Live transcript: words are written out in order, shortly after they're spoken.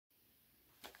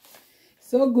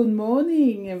So good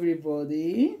morning,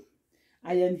 everybody.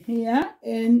 I am here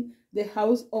in the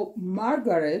house of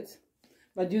Margaret,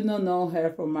 but you don't know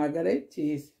her from Margaret.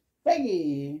 She is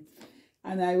Peggy.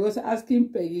 And I was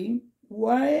asking Peggy,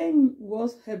 when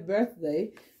was her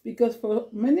birthday? Because for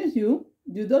many of you,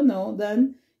 you don't know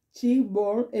that she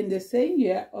born in the same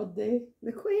year of the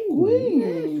Queen.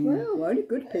 Yes, well, only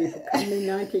good people come in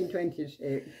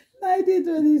 1926.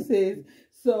 1926.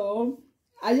 So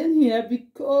I am here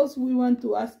because we want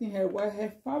to ask her what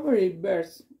her favorite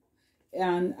verse,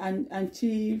 and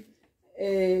she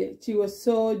was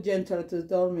so gentle to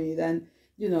tell me that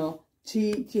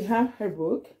she have her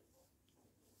book,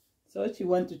 so she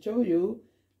want to show you.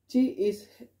 She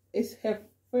is her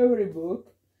favorite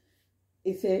book.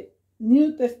 It's a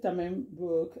New Testament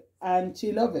book, and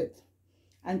she love it,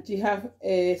 and she have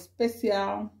a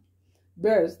special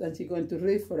verse that she's going to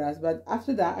read for us. But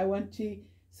after that, I want to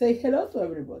say hello to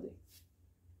everybody.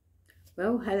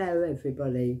 Well, hello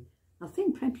everybody. I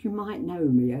think perhaps you might know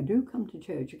me. I do come to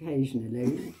church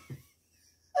occasionally.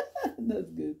 That's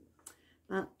good.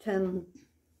 But,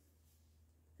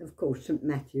 of course, St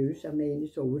Matthew's,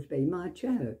 it's always been my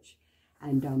church.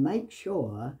 And I make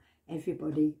sure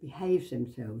everybody behaves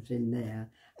themselves in there.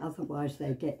 Otherwise,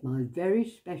 they get my very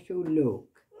special look.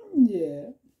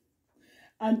 Yeah.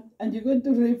 And you're going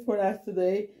to read for us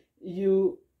today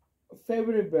your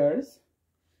favorite verse.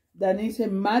 That is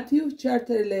in Matthew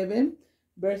chapter 11,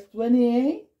 verse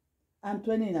 28 and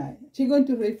 29. She's going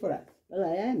to read for us. Well,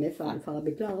 I am if I find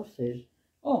my glasses.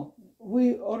 Oh,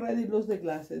 we already lost the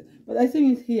glasses. But I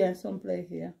think it's here, someplace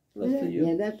here, close to you.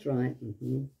 Yeah, that's right.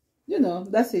 You know,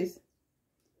 that's it.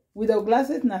 Without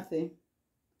glasses, nothing.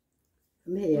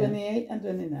 From here. 28 and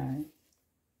 29.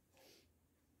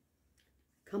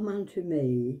 Come unto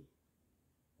me,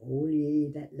 all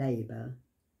ye that labour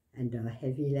and are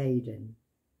heavy laden,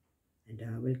 and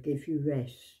I will give you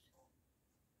rest.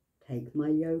 Take my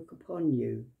yoke upon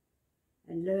you,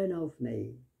 and learn of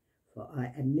me, for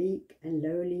I am meek and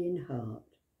lowly in heart,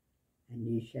 and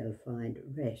ye shall find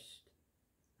rest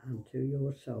unto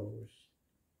your souls.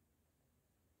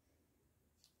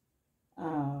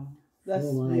 Ah, that's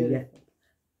beautiful.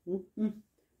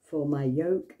 For my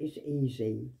yoke is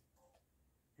easy,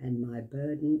 and my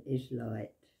burden is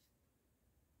light.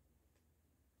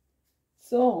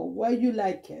 So, why you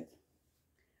like it?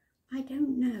 I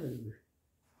don't know.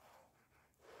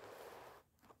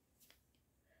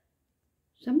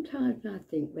 Sometimes I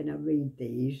think when I read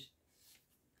these,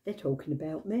 they're talking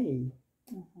about me.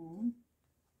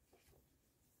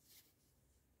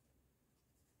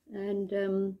 And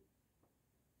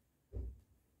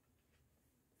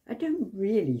I don't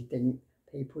really think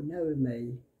people know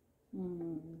me.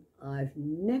 I've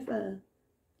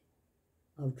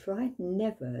tried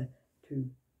never to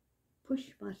push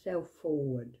myself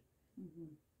forward.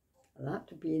 I like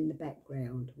to be in the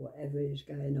background, whatever is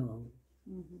going on.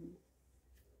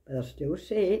 But I still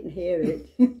see it and hear it.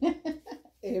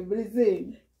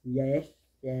 Everything. Yes,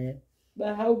 yeah.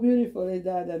 But how beautiful is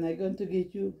that? And I'm going to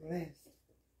give you rest.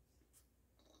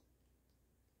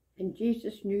 And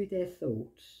Jesus knew their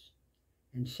thoughts,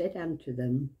 and said unto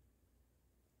them,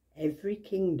 every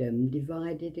kingdom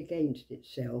divided against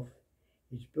itself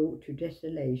is brought to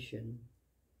desolation,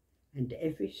 and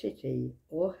every city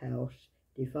or house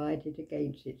divided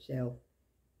against itself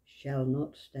shall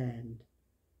not stand.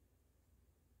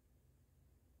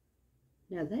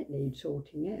 Now that needs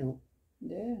sorting out.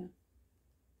 Yeah.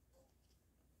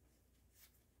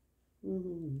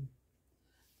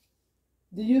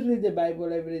 Do you read the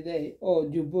Bible every day, or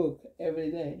your book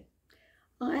every day?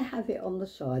 I have it on the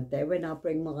side there when I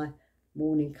bring my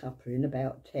morning cuppa in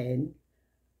about 10.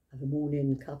 I have a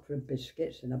morning cuppa of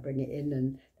biscuits and I bring it in,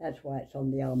 and that's why it's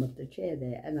on the arm of the chair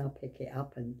there, and I'll pick it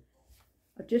up and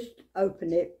I just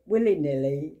open it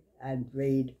willy-nilly and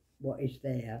read what is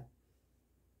there.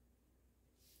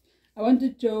 I want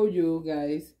to show you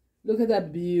guys, look at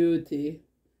that beauty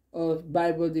of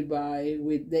Bible Divide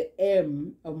with the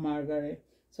M of Margaret.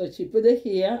 So she put it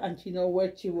here and she know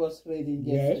what she was reading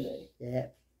yesterday.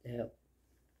 Yes, yeah.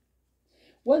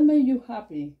 What made you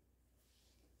happy?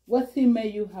 What thing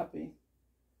made you happy?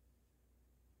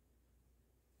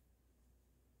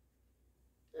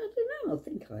 I don't know, I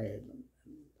think I am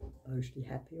mostly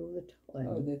happy all the time.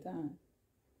 All the time.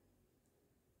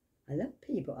 I love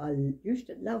people. I used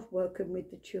to love working with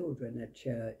the children at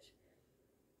church.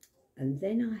 And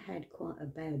then I had quite a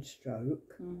bad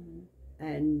stroke,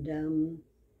 and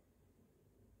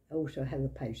I also have a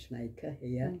pacemaker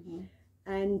here.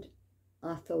 And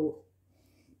I thought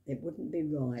it wouldn't be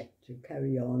right to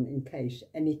carry on in case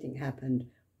anything happened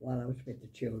while I was with the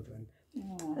children.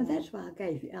 And that's why I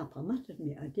gave it up. I must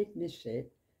admit, I did miss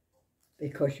it.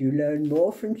 Because you learn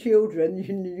more from children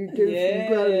than you do from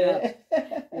grown-ups.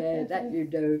 Yeah, that you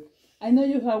do. I know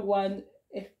you have one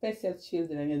special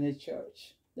children in the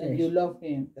church that you love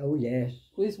him. Oh, yes.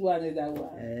 Which one is that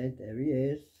one? There he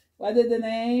is. What is the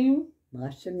name?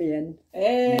 My Simeon.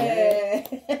 Hey.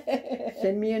 Yeah.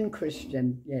 Simeon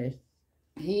Christian, yes.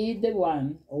 He the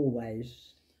one.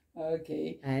 Always.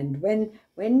 Okay. And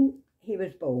when he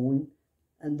was born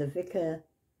and the vicar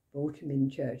brought him in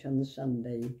church on the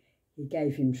Sunday, he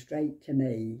gave him straight to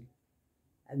me,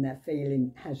 and that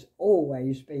feeling has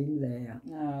always been there.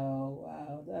 Oh,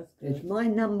 wow, that's good. He's my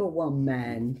 #1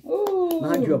 man. Ooh.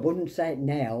 Mind you, I wouldn't say it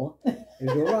now. It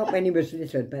was all right when he was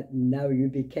little, but no, you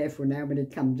be careful now when he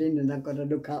comes in and I've got to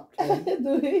look up to him.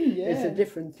 Yeah. It's a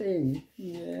different thing.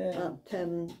 Yeah.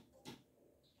 But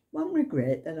one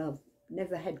regret that I've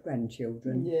never had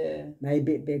grandchildren. Yeah.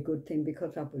 Maybe it'd be a good thing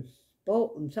because I was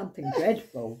spoilt and something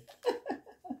dreadful.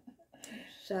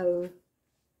 So,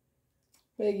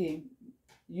 Peggy,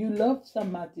 you love St.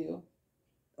 Matthew.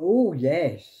 oh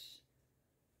yes,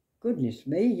 goodness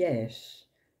me, yes.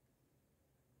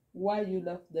 Why you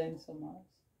love them so much?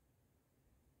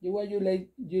 Why you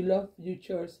love your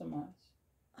church so much?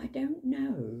 I don't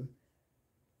know.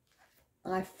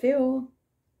 I feel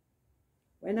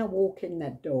when I walk in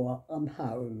that door, I'm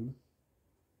home.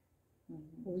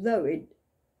 Although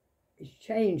it's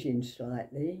changing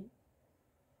slightly.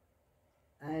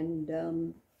 And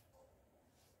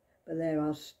but there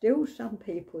are still some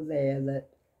people there that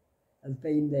have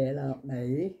been there like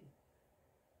me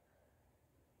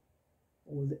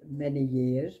all many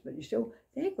years, but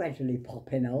they're gradually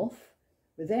popping off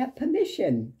without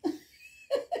permission.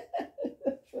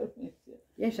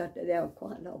 Yes, there are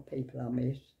quite a lot of people I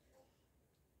miss,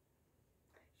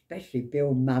 especially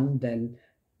Bill Munden.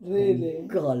 Really? Oh,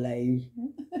 golly,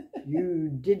 you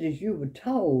did as you were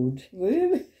told.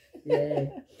 Really? Yeah,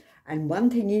 and one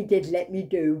thing he did let me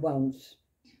do once,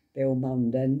 Bill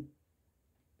Munden,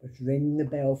 was ring the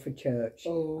bell for church.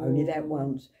 Oh. Only that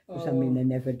once, because I mean they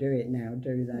never do it now,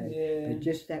 do they? Yeah. But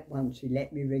just that once he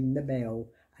let me ring the bell,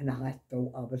 and I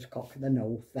thought I was cock of the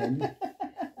north then.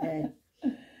 Yeah.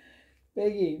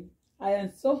 Peggy, I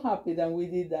am so happy that we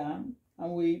did that,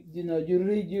 and you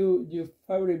read your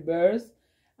favorite verse,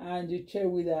 and you share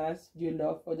with us your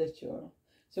love for the church.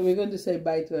 So we're going to say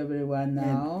bye to everyone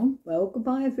now. Well,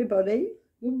 goodbye, everybody.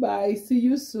 Goodbye. See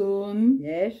you soon.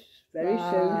 Yes, very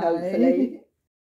Bye. soon, hopefully.